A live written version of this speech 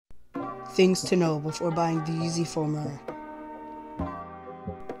Things to know before buying the Yeezy foam runner.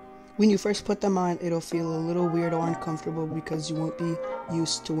 When you first put them on, it'll feel a little weird or uncomfortable because you won't be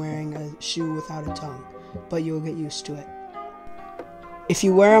used to wearing a shoe without a tongue, but you'll get used to it. If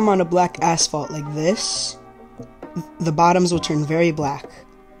you wear them on a black asphalt like this, the bottoms will turn very black.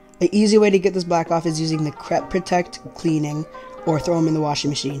 An easy way to get this black off is using the Crep Protect cleaning or throw them in the washing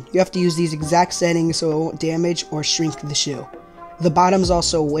machine. You have to use these exact settings so it won't damage or shrink the shoe. The bottoms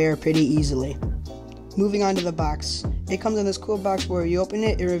also wear pretty easily. Moving on to the box. It comes in this cool box where you open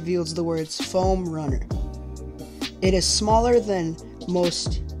it, it reveals the words Foam Runner. It is smaller than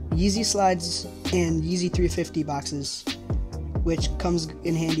most Yeezy Slides and Yeezy 350 boxes, which comes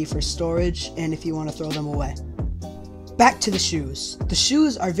in handy for storage and if you want to throw them away. Back to the shoes. The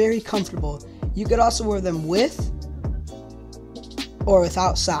shoes are very comfortable. You could also wear them with or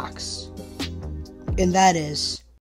without socks. And that is